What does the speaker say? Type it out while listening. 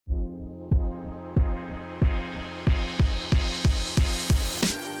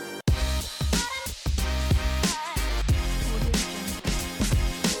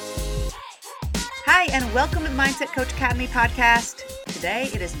and welcome to the Mindset Coach Academy podcast. Today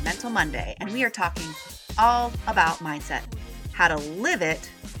it is Mental Monday, and we are talking all about mindset, how to live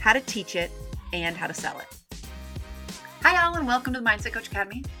it, how to teach it, and how to sell it. Hi all, and welcome to the Mindset Coach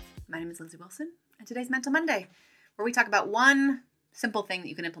Academy. My name is Lindsey Wilson, and today's Mental Monday, where we talk about one simple thing that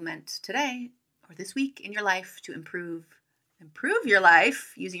you can implement today or this week in your life to improve your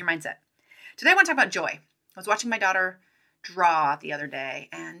life using your mindset. Today I want to talk about joy. I was watching my daughter draw the other day,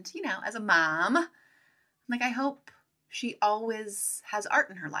 and as a mom, I hope she always has art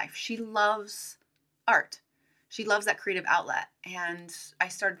in her life. She loves art. She loves that creative outlet. And I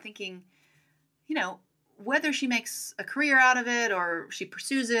started thinking, whether she makes a career out of it or she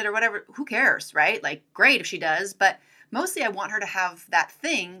pursues it or whatever, who cares, right? Great if she does, but mostly I want her to have that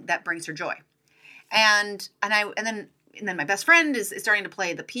thing that brings her joy. And then my best friend is starting to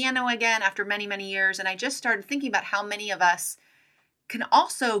play the piano again after many, many years. And I just started thinking about how many of us can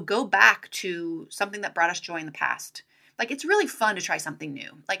also go back to something that brought us joy in the past. It's really fun to try something new.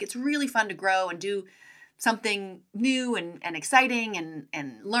 It's really fun to grow and do something new and exciting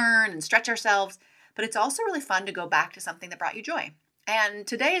and learn and stretch ourselves. But it's also really fun to go back to something that brought you joy. And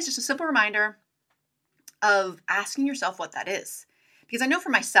today is just a simple reminder of asking yourself what that is. Because I know for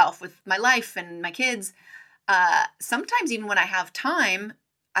myself, with my life and my kids, sometimes even when I have time,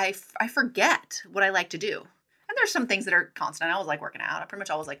 I forget what I like to do. And there's some things that are constant. I always like working out. I pretty much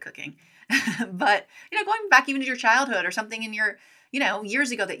always like cooking. But, going back even to your childhood or something in your,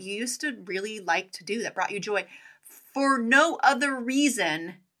 years ago that you used to really like to do that brought you joy for no other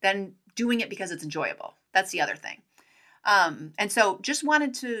reason than doing it because it's enjoyable. That's the other thing. And so just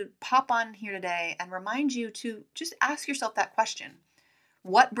wanted to pop on here today and remind you to just ask yourself that question.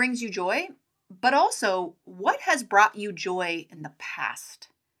 What brings you joy? But also, what has brought you joy in the past?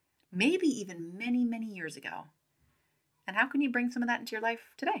 Maybe even many, many years ago. And how can you bring some of that into your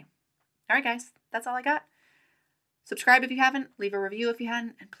life today? All right, guys, that's all I got. Subscribe if you haven't. Leave a review if you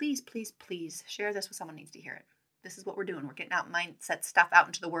hadn't. And please, please, please share this with someone who needs to hear it. This is what we're doing. We're getting out mindset stuff out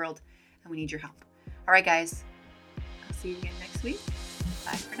into the world, and we need your help. All right, guys. I'll see you again next week.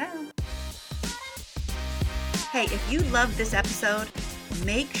 Bye for now. Hey, if you loved this episode,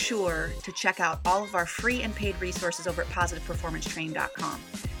 make sure to check out all of our free and paid resources over at positiveperformancetraining.com.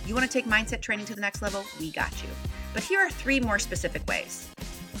 You want to take mindset training to the next level? We got you. But here are 3 more specific ways.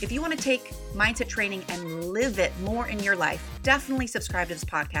 If you want to take mindset training and live it more in your life, definitely subscribe to this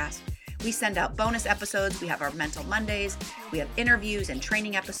podcast. We send out bonus episodes. We have our Mental Mondays. We have interviews and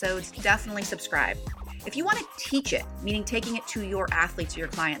training episodes. Definitely subscribe. If you want to teach it, meaning taking it to your athletes or your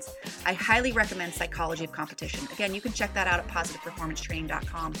clients, I highly recommend Psychology of Competition. Again, you can check that out at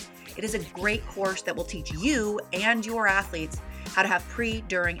positiveperformancetraining.com. It is a great course that will teach you and your athletes how to have pre,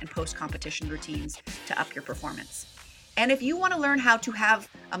 during, and post-competition routines to up your performance. And if you want to learn how to have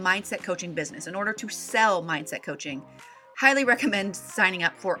a mindset coaching business in order to sell mindset coaching, highly recommend signing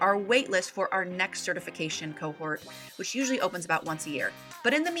up for our waitlist for our next certification cohort, which usually opens about once a year.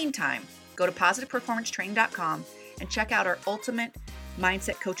 But in the meantime, go to positiveperformancetraining.com and check out our ultimate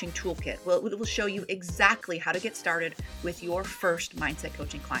mindset coaching toolkit. Well, it will show you exactly how to get started with your first mindset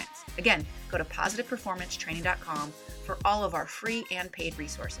coaching clients. Again, go to positiveperformancetraining.com for all of our free and paid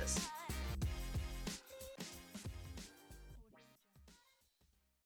resources.